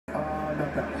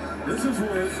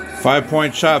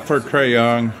5-point shot for Trae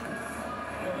Young.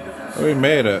 We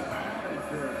made it.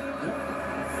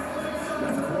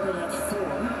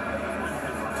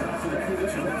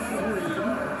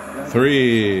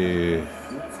 Three.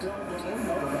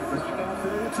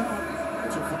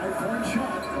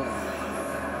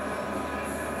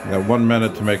 Got 1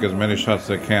 minute to make as many shots as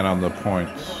they can on the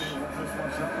points.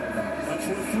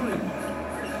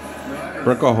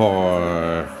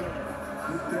 Brickahor.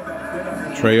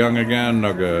 Trae Young again,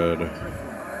 no good.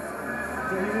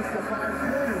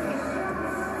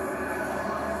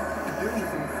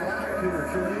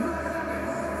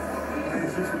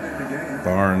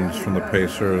 Barnes from the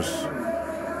Pacers.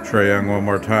 Trae Young one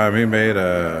more time. He made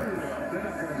a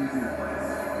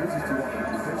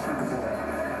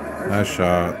nice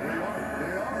shot.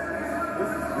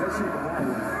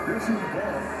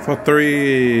 For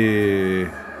 3.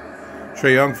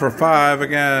 Trae Young for 5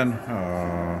 again.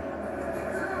 Oh.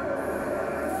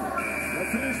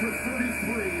 Finish with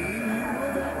 33.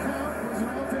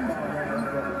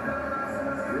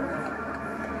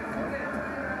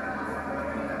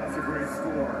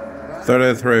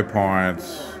 33 points.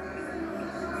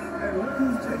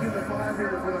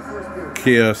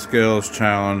 Kia Skills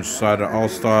Challenge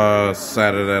All-Star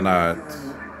Saturday night.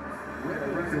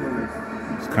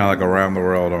 It's kind of like around the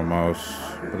world almost,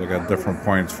 but they got different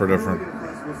points for different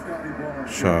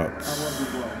shots.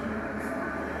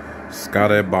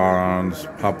 Scotty Barnes,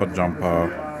 Papa Jumper.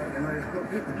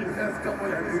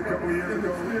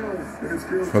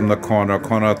 From the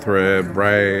corner 3,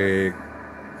 breaks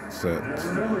it.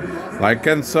 Like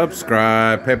and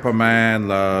subscribe. Paperman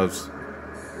loves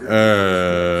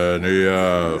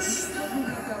NES.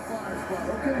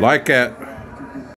 Like it.